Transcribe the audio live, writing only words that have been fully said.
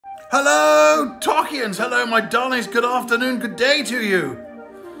Hello, Tolkiens! Hello, my darlings. Good afternoon, good day to you.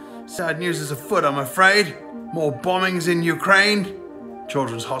 Sad news is afoot, I'm afraid. More bombings in Ukraine.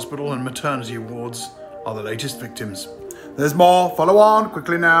 Children's hospital and maternity wards are the latest victims. There's more. Follow on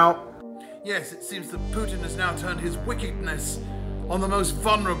quickly now. Yes, it seems that Putin has now turned his wickedness on the most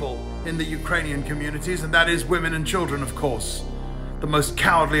vulnerable in the Ukrainian communities, and that is women and children, of course. The most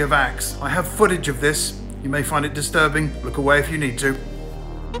cowardly of acts. I have footage of this. You may find it disturbing. Look away if you need to.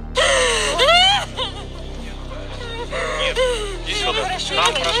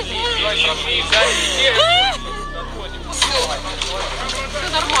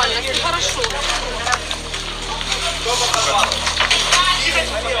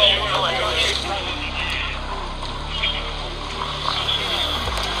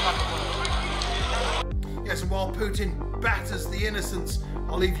 Yes, and while Putin batters the innocents,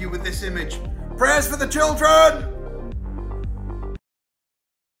 I'll leave you with this image. Prayers for the children!